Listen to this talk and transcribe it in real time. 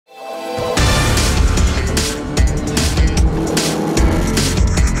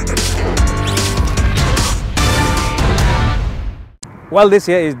Well, this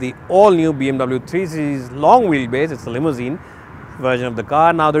here is the all-new BMW 3 Series long wheelbase. It's the limousine version of the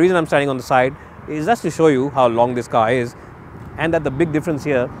car. Now, the reason I'm standing on the side is just to show you how long this car is, and that the big difference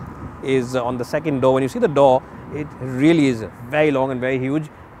here is on the second door. When you see the door, it really is very long and very huge,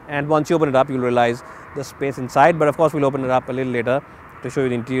 and once you open it up, you'll realize the space inside. But of course, we'll open it up a little later to show you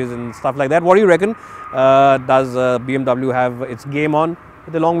the interiors and stuff like that. What do you reckon? Does BMW have its game on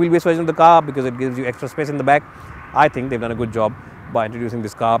with the long wheelbase version of the car because it gives you extra space in the back? I think they've done a good job by introducing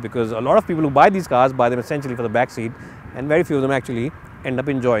this car, because a lot of people who buy these cars buy them essentially for the back seat, and very few of them actually end up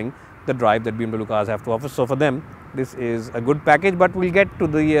enjoying the drive that BMW cars have to offer. So for them, this is a good package. But we'll get to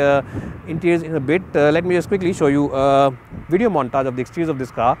the interiors in a bit. Let me just quickly show you a video montage of the exteriors of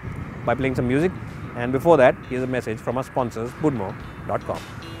this car by playing some music. And before that, here's a message from our sponsors, budmo.com.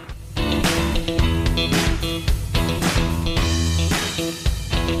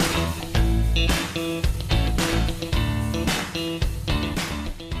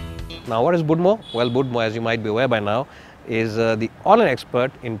 Now, what is Budmo? Well, Budmo, as you might be aware by now, is the online expert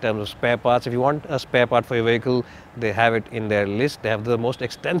in terms of spare parts. If you want a spare part for your vehicle, they have it in their list. They have the most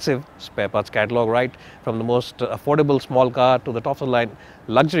extensive spare parts catalog, right from the most affordable small car to the top of the line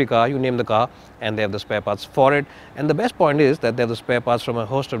luxury car, you name the car, and they have the spare parts for it. And the best point is that they have the spare parts from a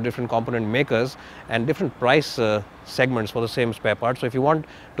host of different component makers and different price segments for the same spare part. So if you want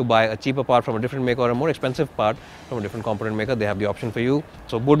to buy a cheaper part from a different maker or a more expensive part from a different component maker, they have the option for you.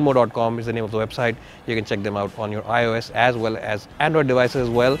 So budmo.com is the name of the website. You can check them out on your iOS as well as Android devices as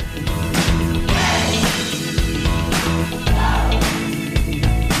well.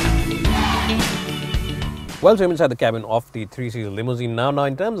 Well, so I'm inside the cabin of the 3 Series limousine now. Now,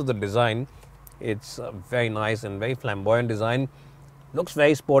 in terms of the design, it's a very nice and very flamboyant design. Looks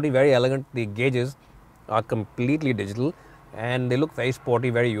very sporty, very elegant. The gauges are completely digital and they look very sporty,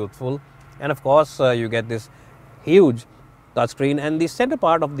 very youthful. And of course, you get this huge touchscreen, and the center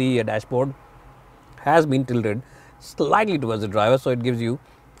part of the dashboard has been tilted slightly towards the driver, so it gives you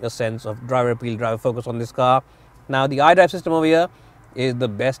a sense of driver appeal, driver focus on this car. Now, the iDrive system over here is the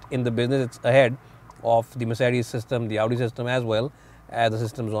best in the business. It's ahead of the Mercedes system, the Audi system, as well as the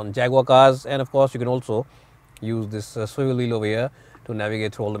systems on Jaguar cars. And of course, you can also use this swivel wheel over here to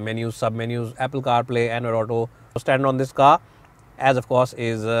navigate through all the menus, sub-menus, Apple CarPlay, Android Auto. Standard on this car, as of course,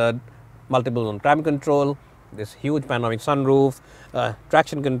 is multiple zone climate control, this huge panoramic sunroof,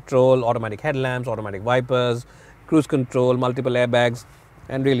 traction control, automatic headlamps, automatic wipers, cruise control, multiple airbags,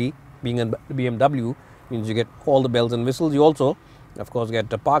 and really, being a BMW means you get all the bells and whistles. You also, of course, get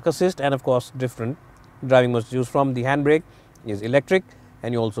the park assist and of course different driving modes to choose from. The handbrake is electric,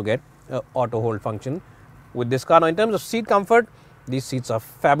 and you also get auto hold function with this car. Now, in terms of seat comfort, these seats are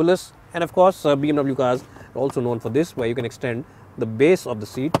fabulous, and of course BMW cars are also known for this, where you can extend the base of the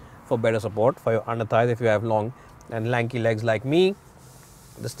seat for better support for your under thighs if you have long and lanky legs like me.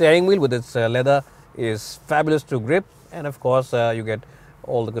 The steering wheel with its leather is fabulous to grip, and of course you get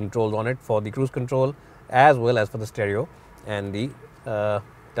all the controls on it for the cruise control as well as for the stereo and the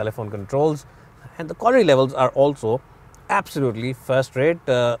telephone controls. And the quality levels are also absolutely first rate.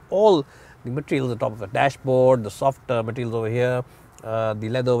 All the materials at the top of the dashboard, the soft materials over here, the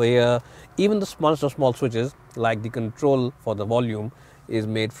leather over here, even the smallest of small switches like the control for the volume is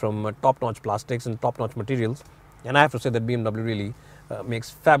made from top-notch plastics and top-notch materials. And I have to say that BMW really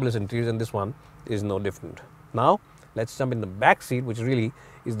makes fabulous interiors, and this one is no different. Now, let's jump in the back seat, which really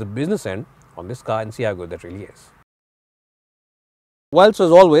is the business end on this car, and see how good that really is. Well, so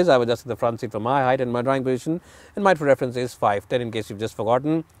as always, I've adjusted the front seat for my height and my driving position, and my reference is 5'10", in case you've just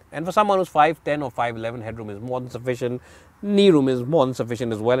forgotten. And for someone who's 5'10" or 5'11", headroom is more than sufficient. Knee room is more than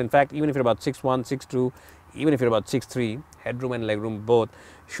sufficient as well. In fact, even if you're about 6'1", 6'2", even if you're about 6'3", headroom and legroom both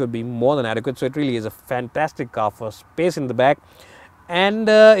should be more than adequate. So it really is a fantastic car for space in the back. And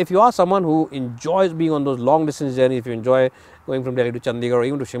if you are someone who enjoys being on those long distance journeys, if you enjoy going from Delhi to Chandigarh or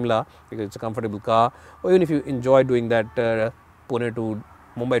even to Shimla because it's a comfortable car, or even if you enjoy doing that Pune to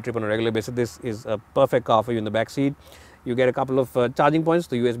Mumbai trip on a regular basis, this is a perfect car for you in the back seat. You get a couple of charging points,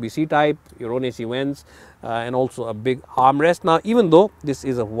 the USB-C type, your own AC vents, and also a big armrest. Now, even though this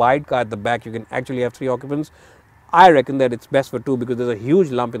is a wide car at the back, you can actually have 3 occupants. I reckon that it's best for 2 because there's a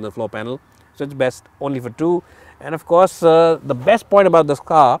huge lump in the floor panel, so it's best only for 2. And of course, the best point about this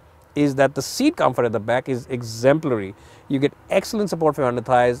car is that the seat comfort at the back is exemplary. You get excellent support for your under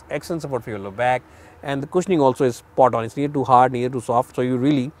thighs, excellent support for your low back, and the cushioning also is spot on. It's neither too hard, neither too soft, so you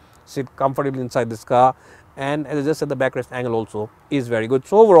really sit comfortably inside this car. And as I just said, the backrest angle also is very good.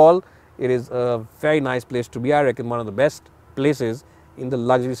 So overall, it is a very nice place to be. I reckon one of the best places in the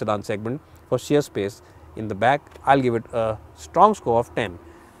luxury sedan segment for sheer space in the back. I'll give it a strong score of 10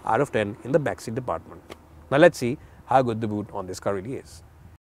 out of 10 in the backseat department. Now let's see how good the boot on this car really is.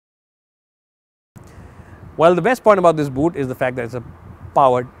 Well, the best point about this boot is the fact that it's a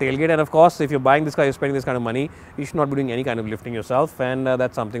powered tailgate, and of course, if you're buying this car, you're spending this kind of money, you should not be doing any kind of lifting yourself, and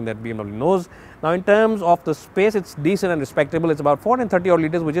that's something that BMW knows. Now, in terms of the space, it's decent and respectable. It's about 430 odd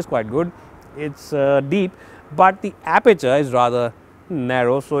liters, which is quite good. It's deep, but the aperture is rather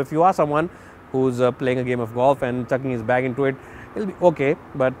narrow. So if you are someone who's playing a game of golf and tucking his bag into it, it'll be okay,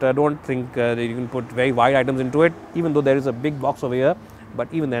 but don't think that you can put very wide items into it, even though there is a big box over here. But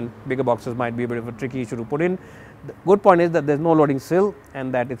even then, bigger boxes might be a bit of a tricky issue to put in. The good point is that there's no loading sill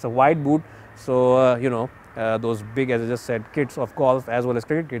and that it's a wide boot. So, those big, as I just said, kits of golf as well as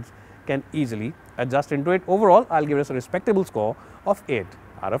cricket kits can easily adjust into it. Overall, I'll give it a respectable score of 8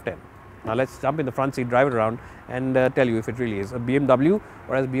 out of 10. Now, let's jump in the front seat, drive it around and tell you if it really is a BMW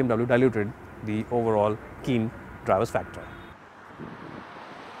or has BMW diluted the overall keen driver's factor.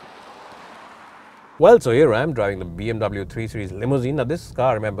 Well, so here I am driving the BMW 3 Series Limousine. Now, this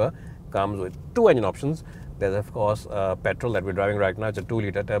car, remember, comes with 2 engine options. There's, of course, petrol that we're driving right now. It's a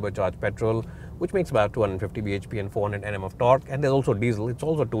 2-liter turbocharged petrol, which makes about 250 bhp and 400 Nm of torque. And there's also diesel. It's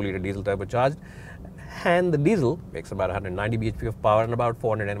also a 2-liter diesel turbocharged. And the diesel makes about 190 bhp of power and about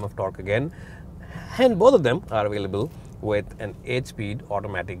 400 Nm of torque again. And both of them are available with an 8-speed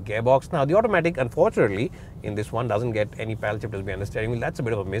automatic gearbox. Now, the automatic, unfortunately, in this one doesn't get any paddle shifters behind the steering wheel. That's a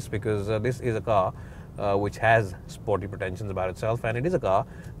bit of a miss because this is a car which has sporty pretensions about itself, and it is a car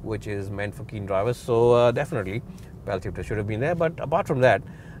which is meant for keen drivers. So definitely, paddle shifter should have been there. But apart from that,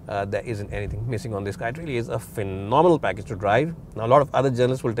 there isn't anything missing on this car. It really is a phenomenal package to drive. Now, a lot of other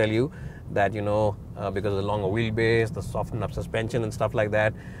journalists will tell you that, because of the longer wheelbase, the softened up suspension and stuff like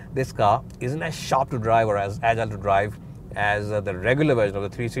that, this car isn't as sharp to drive or as agile to drive as the regular version of the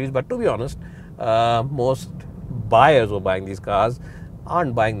 3 Series. But to be honest, most buyers who are buying these cars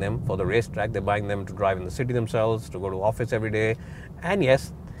aren't buying them for the racetrack. They're buying them to drive in the city themselves, to go to office every day. And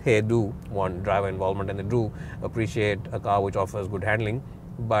yes, they do want driver involvement and they do appreciate a car which offers good handling,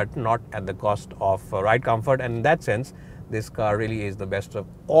 but not at the cost of ride comfort. And in that sense, this car really is the best of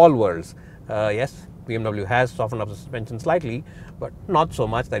all worlds. Yes, BMW has softened up the suspension slightly, but not so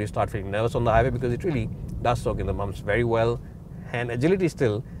much that you start feeling nervous on the highway, because it really does soak in the bumps very well, and agility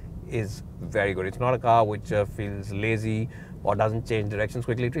still is very good. It's not a car which feels lazy or doesn't change directions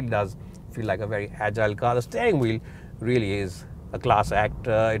quickly. It really does feel like a very agile car. The steering wheel really is a class act.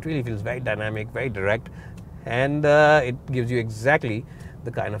 It really feels very dynamic, very direct, and it gives you exactly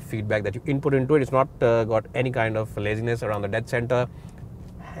the kind of feedback that you input into it. It's not got any kind of laziness around the dead center,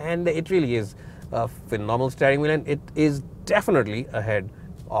 and it really is a phenomenal steering wheel, and it is definitely ahead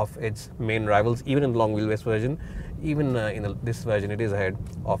of its main rivals, even in the long wheelbase version. Even in this version, it is ahead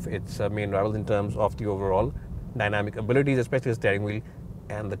of its main rivals in terms of the overall dynamic abilities, especially the steering wheel,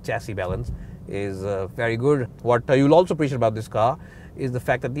 and the chassis balance is very good. What you'll also appreciate about this car is the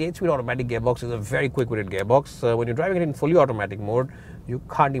fact that the 8-speed automatic gearbox is a very quick-witted gearbox. When you're driving it in fully automatic mode, you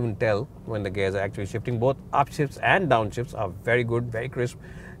can't even tell when the gears are actually shifting. Both upshifts and downshifts are very good, very crisp.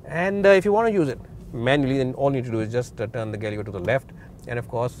 And if you want to use it manually, then all you need to do is just turn the gear lever to the left. And of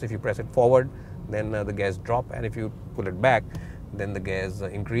course, if you press it forward, then the gears drop. And if you pull it back, then the gears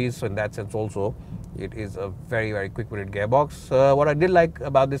increase. So in that sense also, it is a very, very quick-witted gearbox. What I did like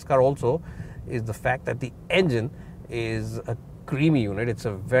about this car also is the fact that the engine is a creamy unit. It's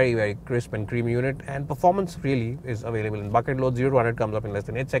a very, very crisp and creamy unit, and performance really is available in bucket load. 0 to 100 comes up in less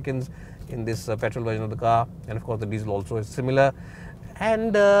than 8 seconds in this petrol version of the car, and of course the diesel also is similar.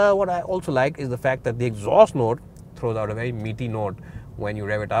 And what I also like is the fact that the exhaust note throws out a very meaty note when you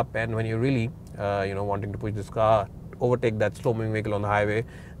rev it up, and when you're really wanting to push this car, overtake that slow moving vehicle on the highway,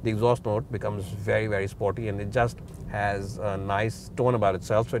 the exhaust note becomes very, very sporty, and it just has a nice tone about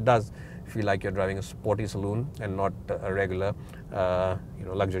itself. So it does feel like you're driving a sporty saloon and not a regular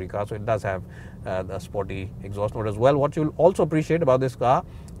luxury car. So it does have the sporty exhaust note as well. What you'll also appreciate about this car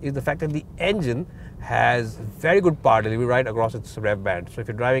is the fact that the engine has very good power delivery right across its rev band. So if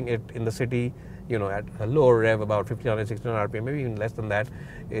you're driving it in the city, at a lower rev, about 1500, 1600 RPM, maybe even less than that,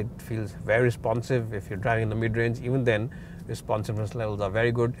 it feels very responsive. If you're driving in the mid-range, even then, responsiveness levels are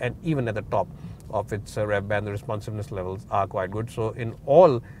very good, and even at the top of its rev band, the responsiveness levels are quite good. So in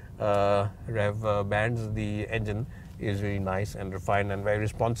all rev bands, the engine is really nice and refined and very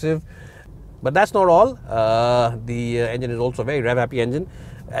responsive. But that's not all. The engine is also a very rev-happy engine.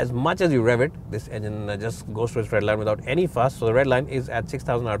 As much as you rev it, this engine just goes to its red line without any fuss. So the red line is at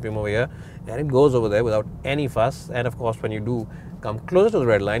 6000 RPM over here, and it goes over there without any fuss. And of course, when you do come closer to the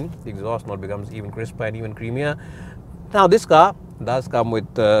red line, the exhaust note becomes even crisper and even creamier. Now, this car does come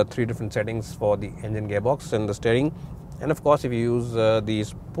with 3 different settings for the engine, gearbox, and the steering. And of course, if you use the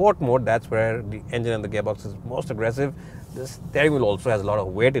sport mode, that's where the engine and the gearbox is most aggressive. The steering wheel also has a lot of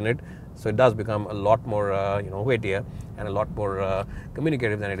weight in it, so it does become a lot more weightier and a lot more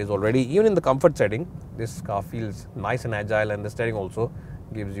communicative than it is already. Even in the comfort setting, this car feels nice and agile, and the steering also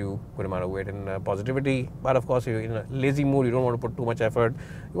gives you good amount of weight and positivity. But of course, you're in a lazy mood, you don't want to put too much effort,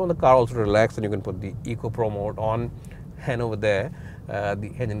 you want the car also to relax, and you can put the Eco Pro mode on, and over there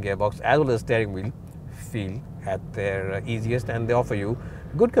the engine, gearbox as well as steering wheel feel at their easiest, and they offer you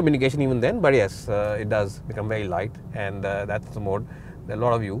good communication even then. But yes, it does become very light, and that's the mode that a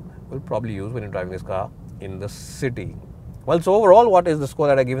lot of you will probably use when you're driving this car in the city. Well, so overall, what is the score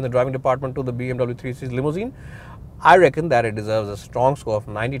that I give in the driving department to the BMW 3 Series Limousine? I reckon that it deserves a strong score of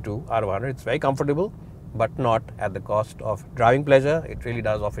 92 out of 100. It's very comfortable, but not at the cost of driving pleasure. It really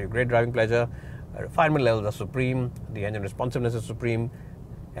does offer you great driving pleasure. Refinement levels are supreme, the engine responsiveness is supreme,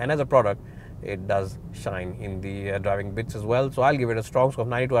 and as a product, it does shine in the driving bits as well. So I'll give it a strong score of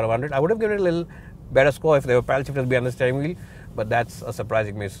 92 out of 100. I would have given it a little better score if there were paddle shifters behind the steering wheel, but that's a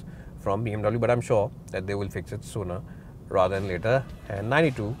surprising miss from BMW. But I'm sure that they will fix it sooner rather than later. And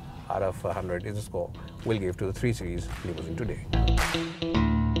 92 out of 100 is the score we'll give to the 3 Series Limousine today.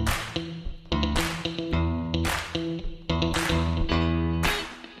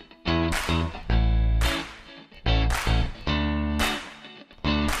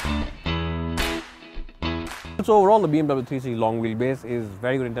 So overall, the BMW 3 Series long wheelbase is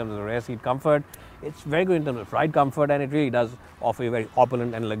very good in terms of the rear seat comfort. It's very good in terms of ride comfort, and it really does offer you a very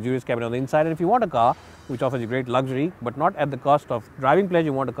opulent and luxurious cabin on the inside. And if you want a car which offers you great luxury, but not at the cost of driving pleasure,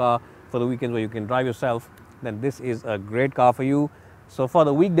 you want a car for the weekends where you can drive yourself, then this is a great car for you. So for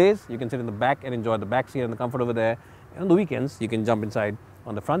the weekdays, you can sit in the back and enjoy the back seat and the comfort over there. And on the weekends, you can jump inside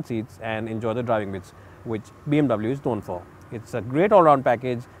on the front seats and enjoy the driving bits, which BMW is known for. It's a great all-round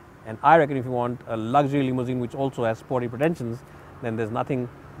package. And I reckon if you want a luxury limousine which also has sporty pretensions, then there's nothing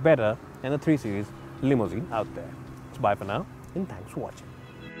better than the 3 Series Limousine out there. So bye for now, and thanks for watching.